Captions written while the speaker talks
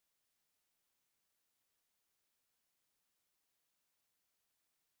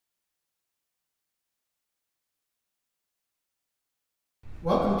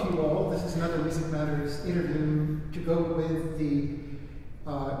Welcome to you all. This is another Music Matters interview to go with the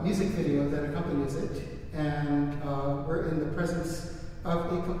music video that accompanies it. And we're in the presence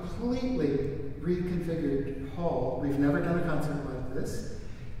of a completely reconfigured hall. We've never done a concert like this.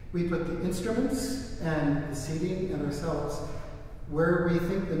 We put the instruments and the seating and ourselves where we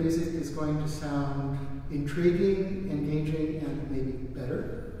think the music is going to sound intriguing, engaging, and maybe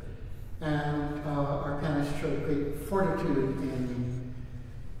better. And our pianists showed great fortitude in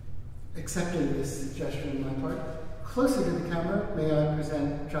accepting this suggestion on my part. Closer to the camera, may I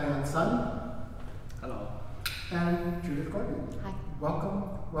present Jiayan Sun. Hello. And Judith Gordon. Hi. Welcome,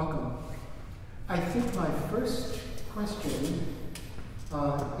 welcome. I think my first question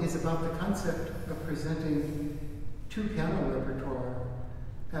is about the concept of presenting two piano repertoire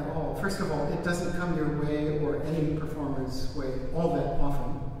at all. First of all, it doesn't come your way or any performer's way all that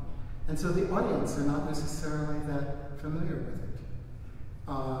often. And so the audience are not necessarily that familiar with it.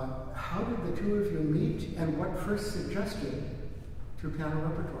 How did the two of you meet, and what first suggested two piano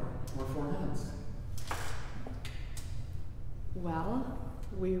repertoire, or four hands? Well,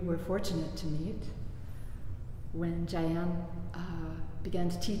 we were fortunate to meet when Jiayan began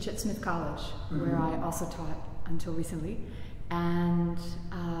to teach at Smith College, where I also taught until recently. And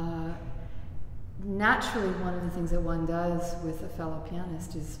naturally, one of the things that one does with a fellow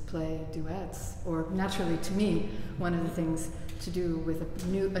pianist is play duets. Or naturally, to me, one of the things to do with a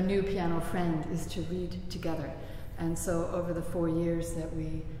new piano friend is to read together. And so over the 4 years that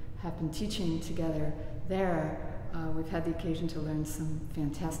we have been teaching together there, we've had the occasion to learn some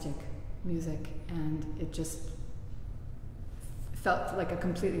fantastic music, and it just felt like a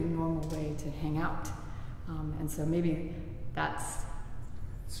completely normal way to hang out. And so maybe that's...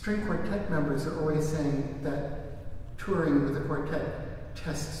 String quartet members are always saying that touring with a quartet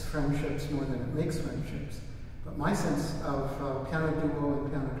tests friendships more than it makes friendships. But my sense of piano duo and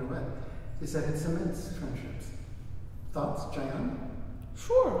piano duet is that it cements friendships. Thoughts, Jiayan?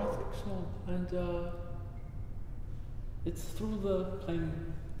 Sure, I think so. And it's through the playing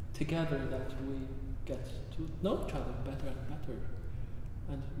together that we get to know each other better and better.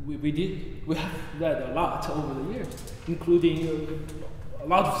 And we have read a lot over the years, including a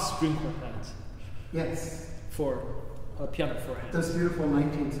lot of string quartets. Yes. For piano for hands. Those beautiful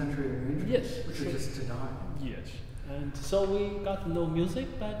 19th century arrangements, yes, which are just to die. Yes. And so we got to know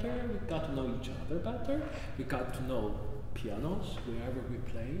music better, we got to know each other better, we got to know pianos wherever we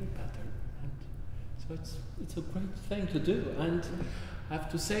play better. And so it's a great thing to do. And I have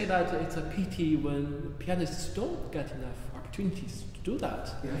to say that it's a pity when pianists don't get enough opportunities to do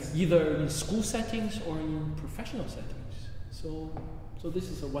that, yes, either in school settings or in professional settings. So this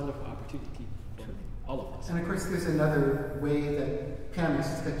is a wonderful opportunity for all of us. And of course, there's another way that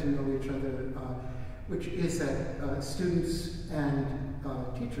pianists get to know each other, which is that students and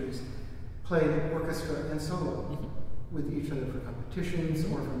teachers play orchestra and solo with each other for competitions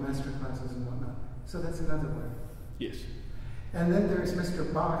or for master classes and whatnot. So that's another way. Yes. And then there's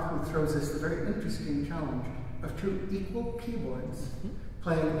Mr. Bach, who throws us the very interesting challenge of two equal keyboards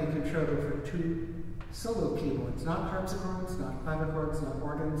playing a concerto for two solo keyboards, not harpsichords, not clavichords, not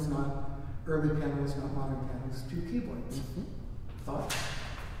organs, not early pianos, not modern pianos, two keyboards. Thoughts?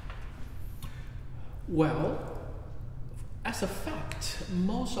 Well, as a fact,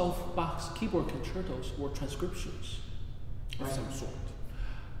 most of Bach's keyboard concertos were transcriptions of some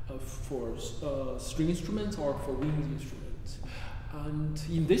sort, for string instruments or for wind instruments. And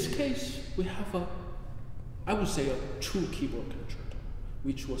in this case, we have I would say, a true keyboard concerto,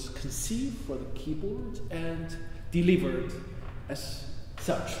 which was conceived for the keyboard and delivered as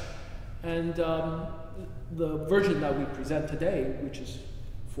such. And the version that we present today, which is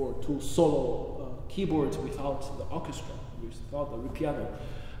for two solo keyboards without the orchestra, without the piano,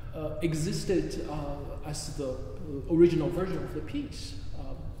 existed as the original version of the piece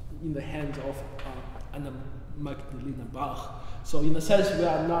in the hands of Anna Magdalena Bach. So in a sense, we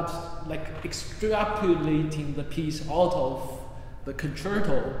are not like extrapolating the piece out of the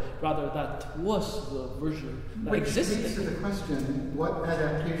concerto, rather that was the version that existed. Which leads to the question, what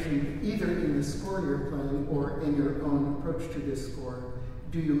adaptation, either in the score you're playing or in your own approach to this score,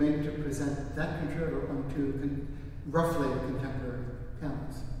 do you make to present that concerto onto roughly contemporary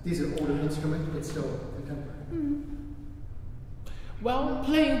pianos? These are older instruments, but still contemporary. Well,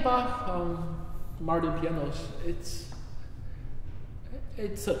 playing Bach on modern pianos, it's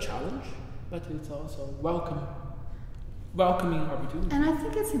a challenge, but it's also welcoming opportunity. And I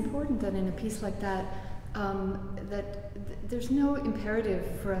think it's important that in a piece like that, there's no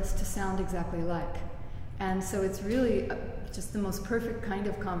imperative for us to sound exactly like. And so it's really just the most perfect kind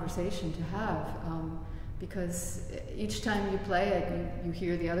of conversation to have because each time you play, you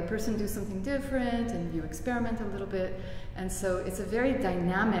hear the other person do something different, and you experiment a little bit, and so it's a very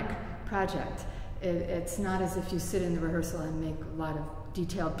dynamic project. It's not as if you sit in the rehearsal and make a lot of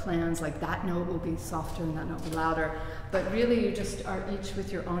detailed plans, like that note will be softer and that note will be louder, but really you just are each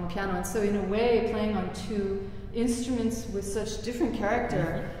with your own piano. And so in a way, playing on two instruments with such different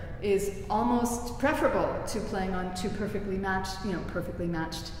character is almost preferable to playing on two perfectly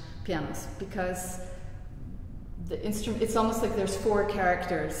matched pianos, because the instrument, it's almost like there's four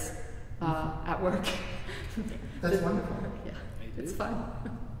characters at work. That's wonderful. Yeah, it's fun.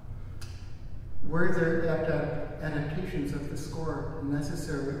 Were there adaptations of the score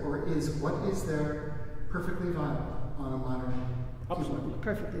necessary, or what is there perfectly viable on a modern keyboard?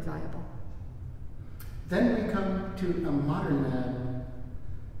 Perfectly viable. Then we come to a modern man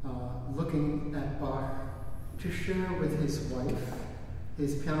looking at Bach to share with his wife,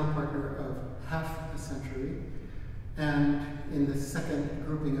 his piano partner of half a century, and in the second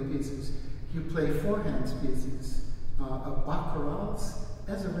grouping of pieces, you play four hands pieces of Bach chorales,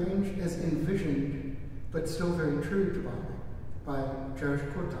 as arranged, as envisioned, but still very true to Bach, by George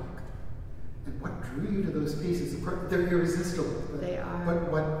Kortak. And what drew you to those pieces? Of course, they're irresistible. They are. But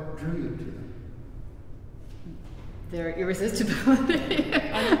what drew you to them? Their irresistibility.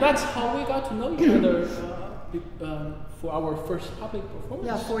 And that's how we got to know each other for our first public performance.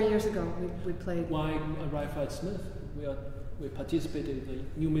 Yeah, 4 years ago we played. When I arrived at Smith, we participated in the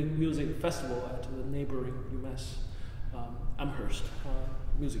New Music Festival at the neighboring UMass Amherst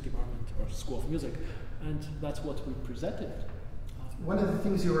Music Department or School of Music, and that's what we presented. One of the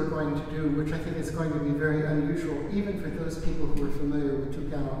things you were going to do, which I think is going to be very unusual, even for those people who are familiar with two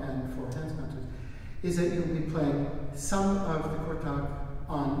piano and four hands concerts, is that you'll be playing some of the Kortak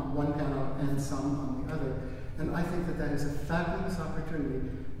on one piano and some on the other. And I think that that is a fabulous opportunity,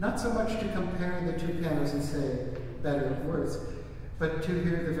 not so much to compare the two pianos and say better or worse, but to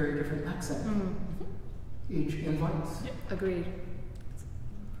hear the very different accent each invites. Yeah, agreed.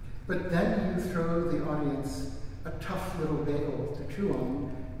 But then you throw the audience a tough little bagel to chew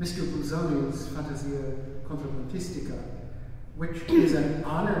on, Mr. Busoni's Fantasia contrapuntistica, which is an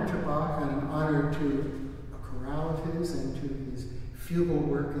honor to Bach and an honor to a chorale of his and to his fugal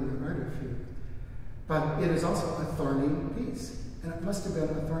work in the art of fugue. But it is also a thorny piece, and it must have been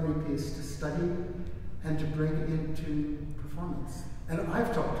a thorny piece to study and to bring into performance. And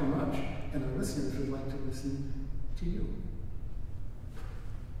I've talked too much, and our listeners would like to listen to you.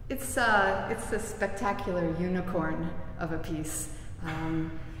 It's a spectacular unicorn of a piece.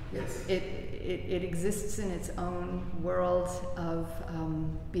 Yes. It exists in its own world of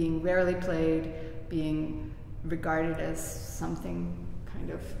being rarely played, being regarded as something kind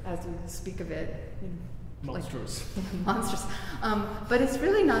of, as you speak of it, Monstrous. Like, monstrous. But it's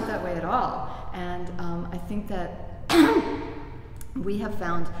really not that way at all. And I think that we have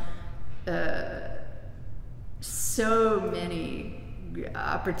found so many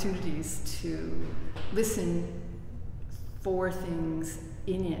opportunities to listen for things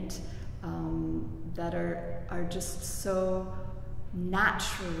in it that are just so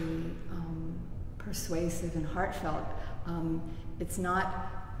naturally persuasive and heartfelt. It's not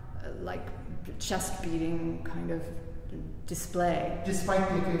like chest beating kind of display. Despite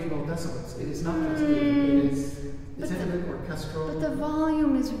the occasional decibels, it is not just beating, it's intimate, orchestral. But the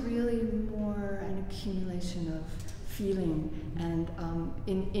volume is really more an accumulation of feeling, and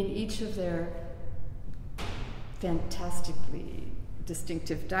in each of their fantastically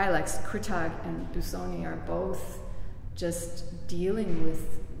distinctive dialects, Kortak and Busoni are both just dealing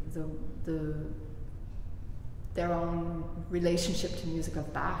with their own relationship to music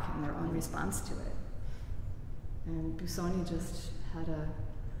of Bach and their own response to it. And Busoni just had a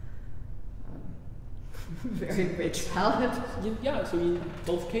very rich palette. Yeah, so in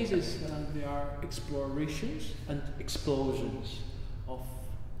both cases, there are explorations and explosions of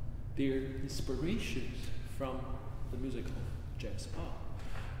their inspirations from the music of James Bach.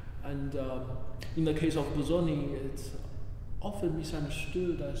 And in the case of Busoni, it's often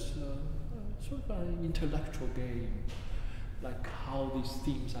misunderstood as sort of an intellectual game, like how these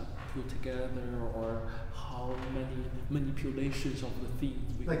themes are put together, or how many manipulations of the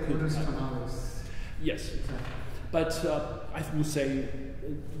themes we like put together. Yes, exactly. But I would say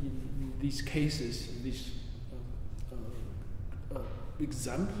in these cases, these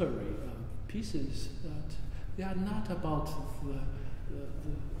exemplary pieces, that they are not about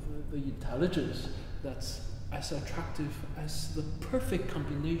the intelligence that's as attractive as the perfect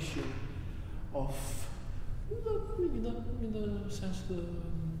combination of, in the sense, the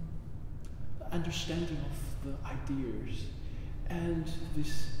understanding of the ideas and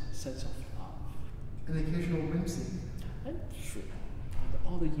this sense of love. and the occasional whimsy. And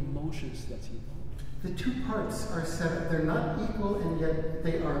all the emotions that's involved. The two parts are set, they're not equal, and yet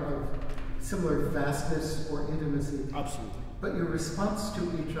they are of similar vastness or intimacy. Absolutely. But your response to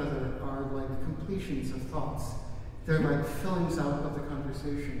each other are like completions of thoughts. They're like fillings out of the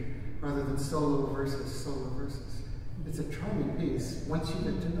conversation rather than solo verses. It's a charming piece once you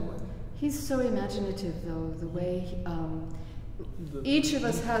get to know it. He's so imaginative, though, the way each of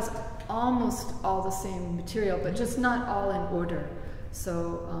us has almost all the same material, but just not all in order.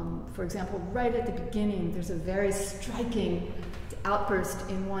 So, for example, right at the beginning, there's a very striking outburst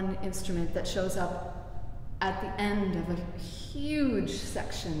in one instrument that shows up at the end of a huge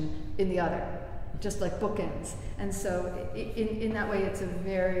section in the other, just like bookends. And so in that way, it's a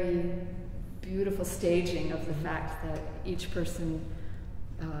very beautiful staging of the fact that each person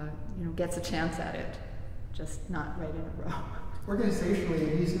gets a chance at it, just not right in a row.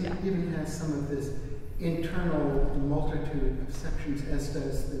 Organizationally, he even has some of this internal multitude of sections, as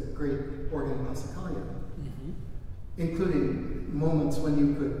does the great organ Passacaglia, including moments when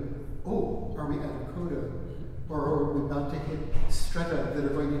you could, are we at a coda? Or are we about to hit stretta that are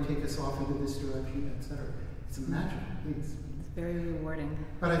going to take us off into this direction, etc. It's a magical piece. It's very rewarding.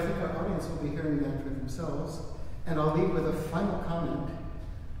 But I think our audience will be hearing that for themselves. And I'll leave with a final comment,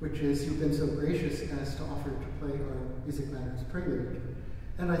 which is you've been so gracious as to offer to play our Music Matters Prelude.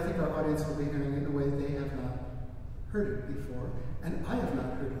 And I think our audience will be hearing it in a way they have not heard it before, and I have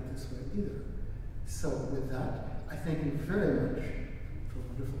not heard it this way either. So with that, I thank you very much for a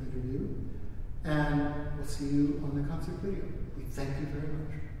wonderful interview, and we'll see you on the concert video. We thank you very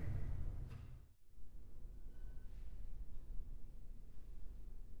much.